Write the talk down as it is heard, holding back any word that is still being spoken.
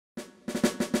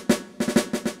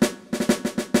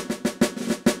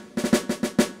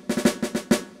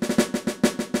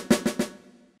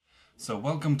So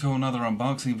welcome to another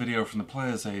unboxing video from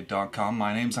theplayersaid.com.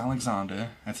 My name's Alexander,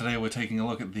 and today we're taking a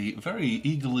look at the very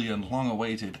eagerly and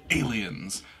long-awaited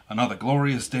Aliens, Another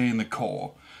Glorious Day in the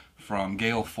Core, from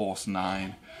Gale Force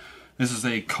 9. This is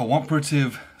a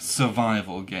cooperative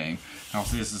survival game.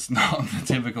 Obviously this is not the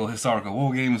typical historical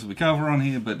war games we cover on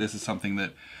here, but this is something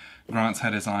that Grant's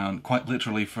had his eye on quite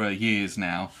literally for years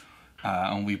now,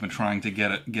 and we've been trying to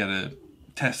get a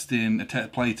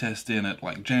play test in at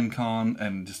like Gen Con,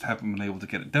 and just haven't been able to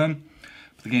get it done.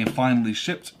 But the game finally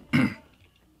shipped,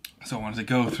 so I wanted to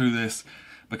go through this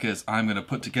because I'm going to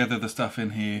put together the stuff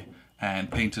in here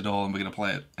and paint it all, and we're going to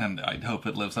play it, and I hope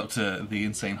it lives up to the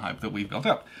insane hype that we've built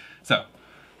up. So,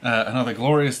 Another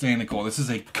Glorious Day in the Core. This is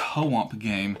a co-op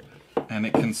game, and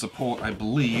it can support, I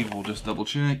believe, we'll just double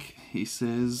check, he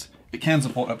says, it can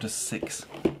support up to 6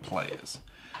 players.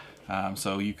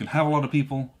 So you can have a lot of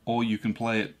people, or you can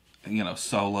play it, you know,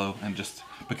 solo, and just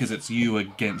because it's you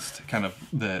against kind of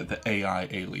the AI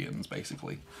aliens,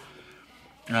 basically.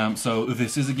 So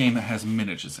this is a game that has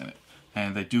miniatures in it,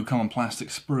 and they do come on plastic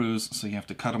sprues, so you have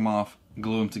to cut them off,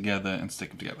 glue them together, and stick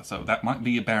them together. So that might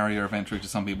be a barrier of entry to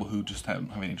some people who just don't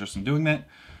have any interest in doing that,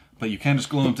 but you can just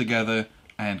glue them together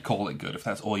and call it good if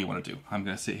that's all you want to do. I'm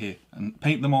going to sit here and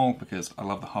paint them all because I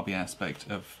love the hobby aspect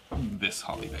of this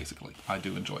hobby, basically. I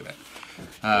do enjoy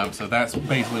that. So that's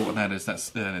basically what that is.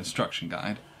 That's an instruction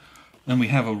guide. Then we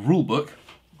have a rule book.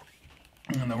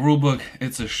 And the rule book,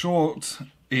 it's a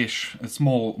short-ish, it's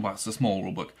a small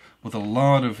rule book with a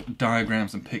lot of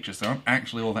diagrams and pictures. There aren't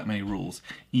actually all that many rules,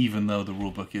 even though the rule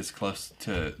book is close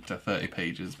to 30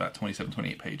 pages, about 27,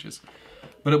 28 pages.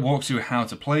 But it walks you how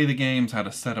to play the games, how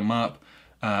to set them up.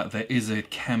 There is a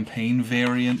campaign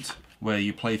variant where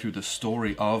you play through the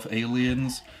story of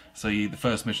aliens. So the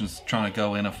first mission's trying to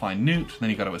go in and find Newt,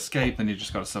 then you got to escape, then you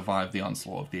just got to survive the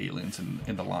onslaught of the aliens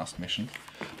in the last mission.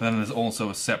 But then there's also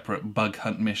a separate bug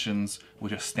hunt missions,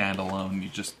 which are standalone.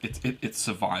 It's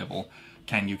survival.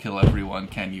 Can you kill everyone?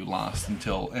 Can you last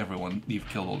until you've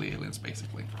killed all the aliens,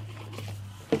 basically.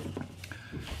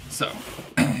 So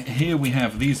here we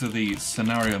have, these are the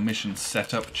scenario mission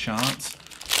setup charts.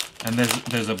 And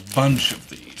there's a bunch of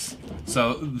these.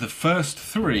 So the first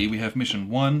 3, we have mission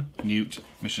 1, Newt,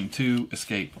 mission 2,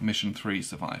 escape, mission 3,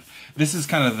 survive. This is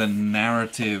kind of the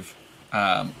narrative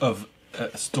of a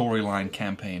storyline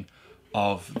campaign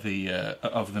of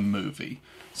the movie.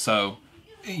 So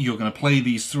you're going to play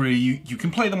these 3. You can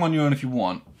play them on your own if you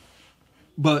want,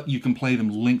 but you can play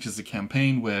them linked as a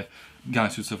campaign where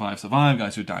guys who survive,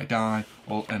 guys who die,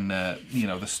 and you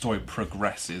know, the story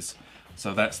progresses.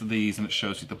 So that's these, and it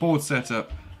shows you the board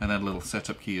setup, and then little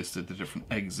setup keys to the different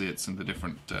exits and the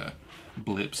different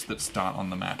blips that start on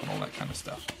the map and all that kind of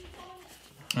stuff.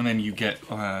 And then you get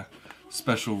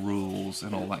special rules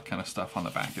and all that kind of stuff on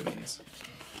the back of these.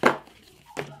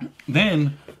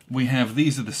 Then we have,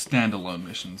 these are the standalone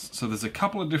missions. So there's a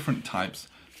couple of different types.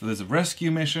 So there's a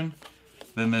rescue mission,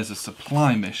 then there's a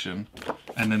supply mission,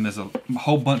 and then there's a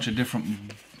whole bunch of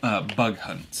different bug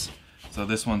hunts. So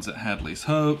this one's at Hadley's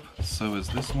Hope. So is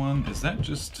this one? Is that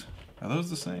just? Are those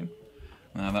the same?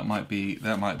 No, that might be.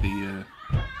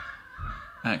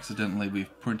 Accidentally,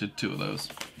 we've printed 2 of those.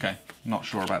 Okay, not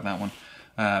sure about that one.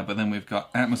 But then we've got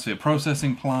Atmosphere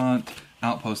Processing Plant,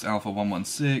 Outpost Alpha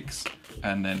 116,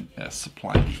 and then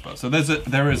Supply Depot. So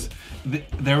there is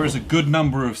a good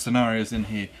number of scenarios in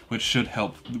here which should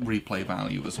help replay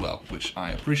value as well, which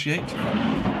I appreciate.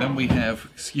 Then we have,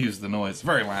 excuse the noise,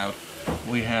 very loud.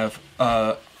 We have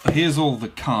here's all the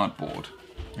cardboard,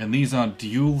 and these are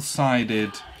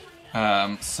dual-sided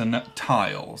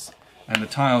tiles, and the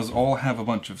tiles all have a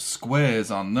bunch of squares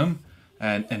on them,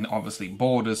 and obviously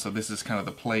borders. So this is kind of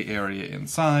the play area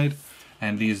inside.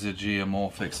 And these are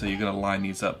geomorphic, so you're going to line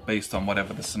these up based on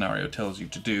whatever the scenario tells you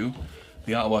to do.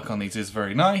 The artwork on these is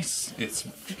very nice. It's,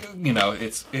 you know,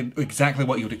 it's exactly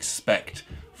what you would expect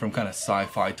from kind of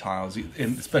sci-fi tiles,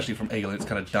 especially from Alien. It's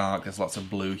kind of dark, there's lots of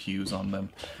blue hues on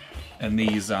them. And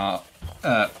these are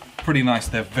pretty nice.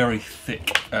 They're very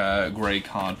thick grey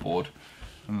cardboard.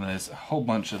 And there's a whole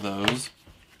bunch of those.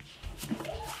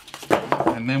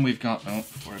 And then we've got, oh,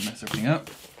 before I mess everything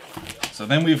up. So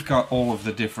then we've got all of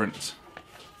the different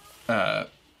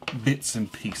bits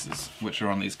and pieces which are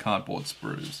on these cardboard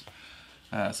sprues.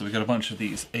 So we've got a bunch of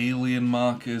these alien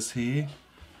markers here.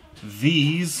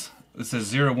 These, it says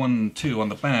 0, 1, and 2 on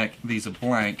the back. These are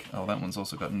blank. Oh, that one's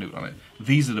also got a Newt on it.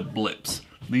 These are the blips.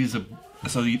 These are,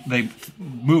 so they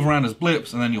move around as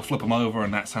blips, and then you'll flip them over,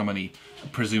 and that's how many,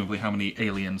 presumably how many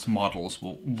aliens models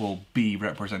will be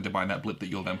represented by that blip that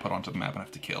you'll then put onto the map and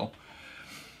have to kill.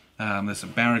 There's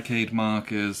some barricade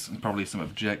markers, and probably some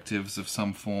objectives of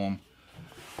some form.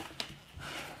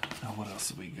 Oh, what else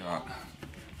have we got?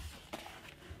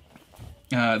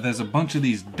 There's a bunch of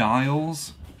these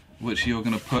dials which you're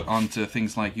going to put onto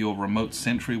things like your remote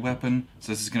sentry weapon.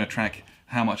 So this is going to track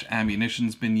how much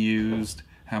ammunition's been used,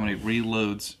 how many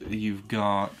reloads you've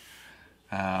got.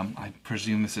 I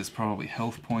presume this is probably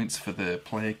health points for the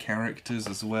player characters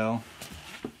as well.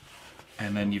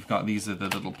 And then you've got, these are the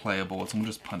little player boards, and we'll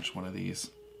just punch one of these.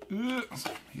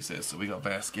 He says, so we got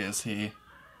Vasquez here.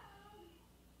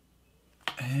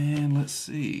 And let's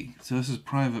see, so this is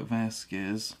Private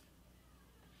Vasquez.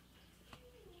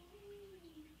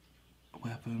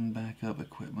 Weapon, backup,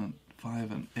 equipment,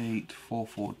 5 and 8,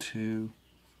 442.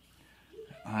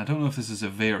 I don't know if this is a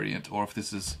variant or if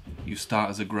this is you start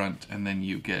as a grunt and then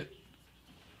you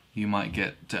might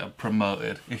get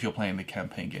promoted if you're playing the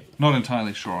campaign game. Not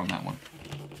entirely sure on that one.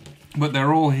 But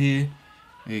they're all here.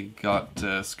 We got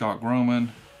Scott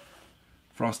Groman,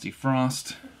 Frosty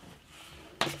Frost,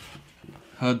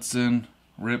 Hudson,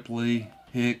 Ripley,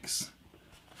 Hicks,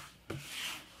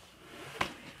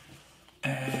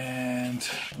 and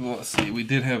let's see, we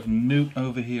did have Newt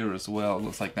over here as well.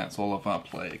 Looks like that's all of our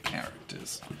player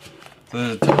characters.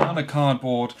 The ton of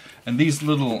cardboard, and these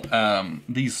little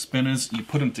these spinners, you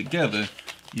put them together,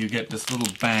 you get this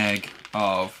little bag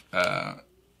of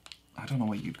I don't know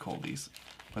what you'd call these,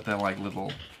 but they're like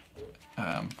little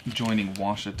joining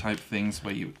washer type things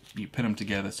where you pin them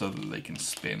together so that they can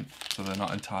spin, so they're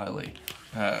not entirely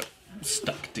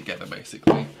stuck together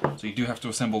basically. So you do have to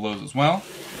assemble those as well.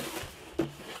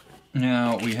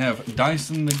 Now we have dice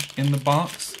in the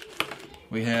box.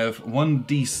 We have one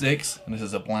D6, and this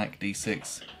is a black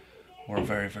D6, or a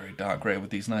very, very dark grey with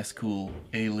these nice cool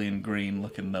alien green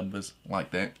looking numbers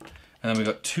like that. And then we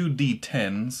got two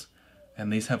D10s,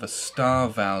 and these have a star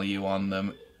value on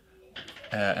them,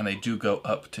 and they do go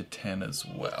up to 10 as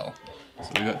well. So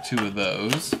we got two of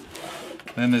those.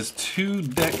 Then there's two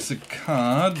decks of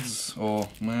cards, or,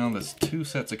 well, there's two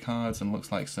sets of cards and looks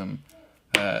like some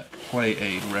play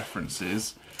aid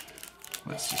references.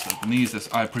 Let's just open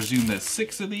these. I presume there's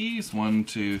 6 of these. 1,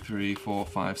 2, 3, 4,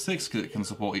 5, 6, because it can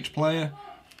support each player.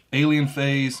 Alien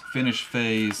phase, finish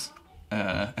phase,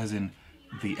 as in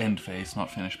the end phase,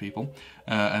 not finish people,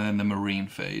 and then the marine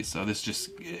phase. So this just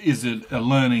is a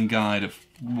learning guide of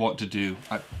what to do.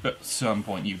 At some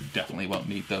point you definitely won't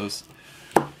need those.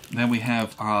 Then we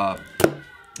have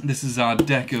this is our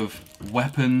deck of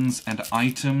weapons and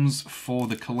items for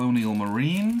the Colonial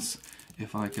Marines.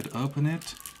 If I could open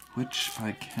it, which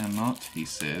I cannot, he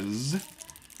says.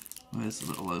 Where's the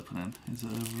little opening? Is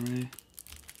it over here?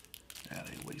 Yeah,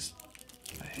 they waste.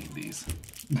 I hate these.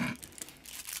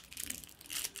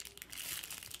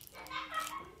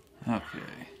 Okay.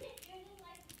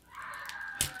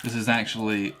 This is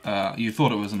actually, you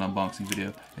thought it was an unboxing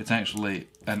video. It's actually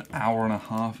an hour and a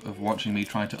half of watching me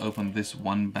try to open this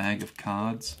one bag of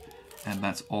cards. And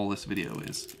that's all this video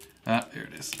is. There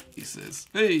it is. He says,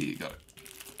 hey, you got it.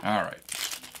 Alright.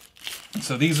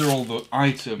 So these are all the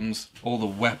items, all the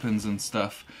weapons and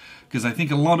stuff. Because I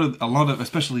think a lot of,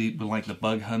 especially with like the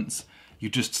bug hunts, you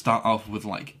just start off with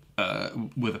like,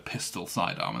 with a pistol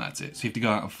sidearm and that's it. So you have to go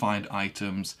out and find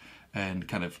items and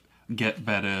kind of get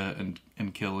better and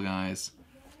kill guys.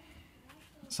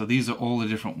 So these are all the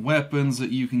different weapons that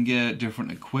you can get,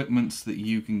 different equipments that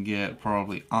you can get,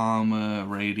 probably armor,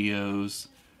 radios.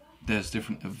 There's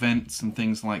different events and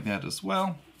things like that as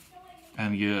well.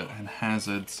 And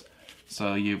hazards.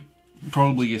 So your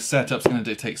setup's going to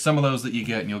dictate some of those that you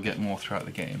get, and you'll get more throughout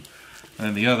the game. And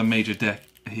then the other major deck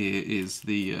here is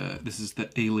the this is the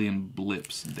Alien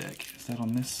Blips deck. Is that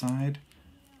on this side?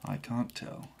 I can't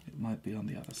tell. It might be on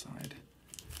the other side.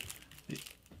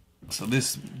 So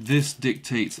this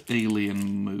dictates alien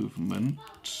movement.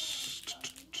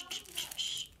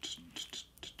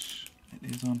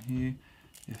 It is on here.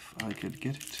 If I could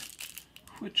get it,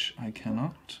 which I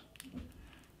cannot.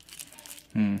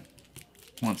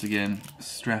 Once again,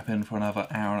 strap in for another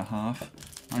hour and a half,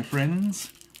 my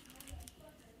friends.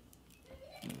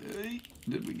 Hey,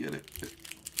 did we get it?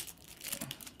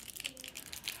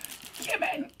 Come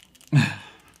on!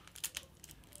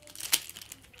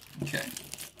 Okay.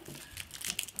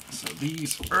 So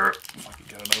these are, if I could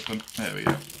get it open, there we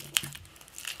go.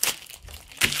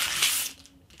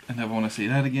 I never want to see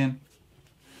that again.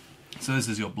 So this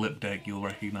is your blip deck. You'll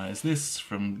recognize this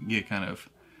from your kind of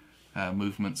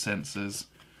movement sensors.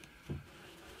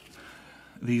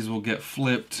 These will get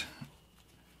flipped,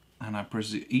 and I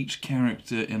presume each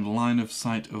character in line of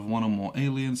sight of one or more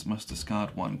aliens must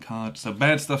discard one card. So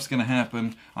bad stuff's going to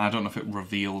happen. I don't know if it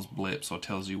reveals blips or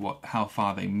tells you how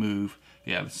far they move.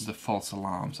 Yeah, this is a false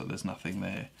alarm, so there's nothing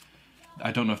there.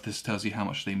 I don't know if this tells you how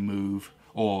much they move,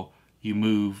 or you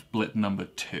move blip number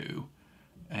 2.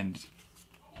 And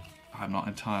I'm not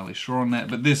entirely sure on that,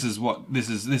 but this is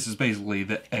basically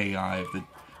the AI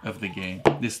of the game.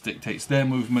 This dictates their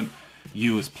movement.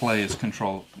 You as players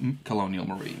control Colonial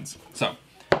Marines. So,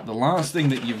 the last thing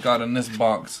that you've got in this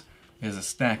box is a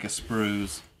stack of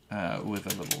sprues with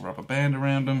a little rubber band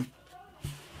around them.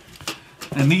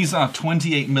 And these are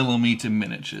 28mm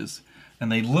miniatures.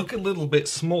 And they look a little bit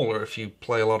smaller if you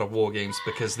play a lot of war games,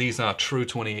 because these are true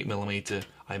 28mm.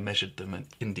 I measured them, and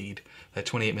indeed, they're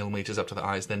 28mm up to the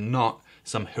eyes. They're not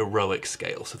some heroic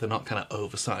scale, so they're not kind of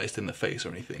oversized in the face or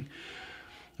anything.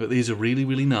 But these are really,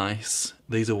 really nice.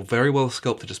 These are very well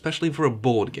sculpted, especially for a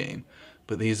board game.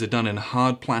 But these are done in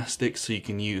hard plastic, so you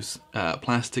can use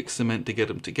plastic cement to get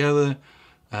them together.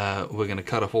 We're going to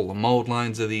cut off all the mold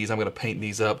lines of these. I'm going to paint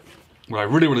these up. What I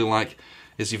really, really like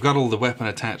is you've got all the weapon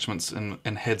attachments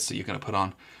and heads that you're going to put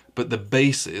on. But the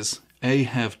bases,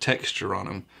 have texture on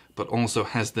them, but also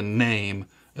has the name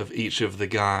of each of the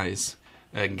guys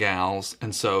and gals.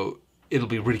 And so it'll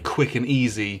be really quick and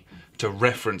easy to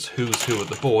reference who's who at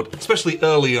the board, especially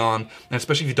early on, and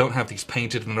especially if you don't have these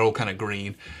painted and they're all kind of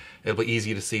green. It'll be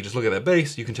easy to see. Just look at their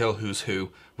base, you can tell who's who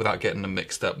without getting them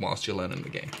mixed up whilst you're learning the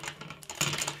game.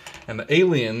 And the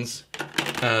aliens,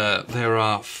 there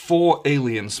are 4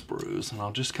 alien sprues, and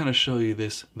I'll just kind of show you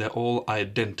this. They're all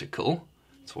identical.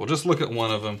 So we'll just look at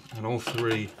one of them, and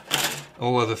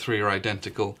all other 3 are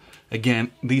identical.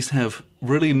 Again, these have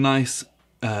really nice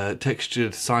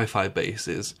textured sci-fi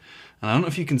bases. And I don't know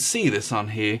if you can see this on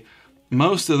here.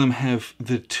 Most of them have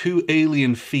the 2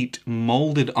 alien feet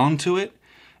molded onto it,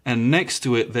 and next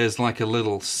to it there's like a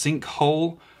little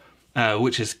sinkhole,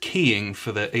 which is keying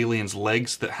for the alien's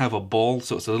legs that have a ball,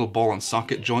 so it's a little ball and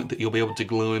socket joint that you'll be able to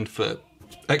glue in for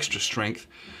extra strength.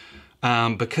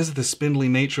 Because of the spindly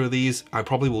nature of these, I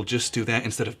probably will just do that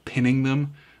instead of pinning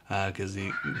them, because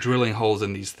the drilling holes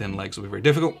in these thin legs will be very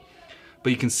difficult.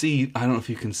 But you can see, I don't know if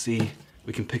you can see,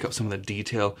 we can pick up some of the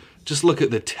detail. Just look at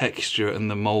the texture and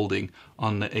the molding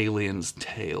on the alien's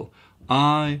tail.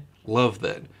 I love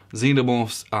that.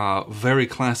 Xenomorphs are very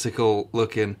classical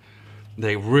looking.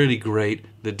 They're really great.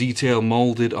 The detail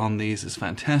molded on these is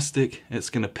fantastic.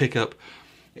 It's going to pick up,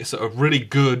 it's a really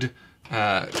good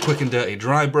quick and dirty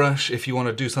dry brush if you want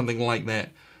to do something like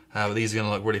that. These are going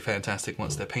to look really fantastic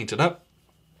once they're painted up.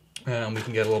 And we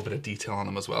can get a little bit of detail on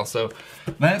them as well. So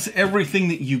that's everything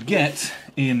that you get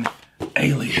in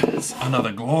Aliens.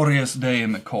 Another glorious day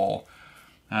in the Corps.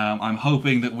 I'm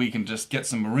hoping that we can just get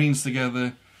some Marines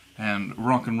together and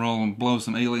rock and roll and blow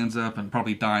some aliens up and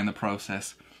probably die in the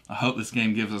process. I hope this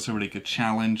game gives us a really good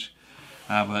challenge.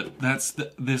 But that's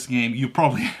this game. You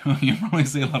probably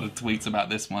see a lot of tweets about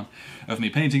this one, of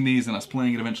me painting these and us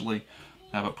playing it eventually.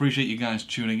 But appreciate you guys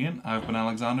tuning in. I've been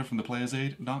Alexander from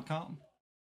theplayersaid.com.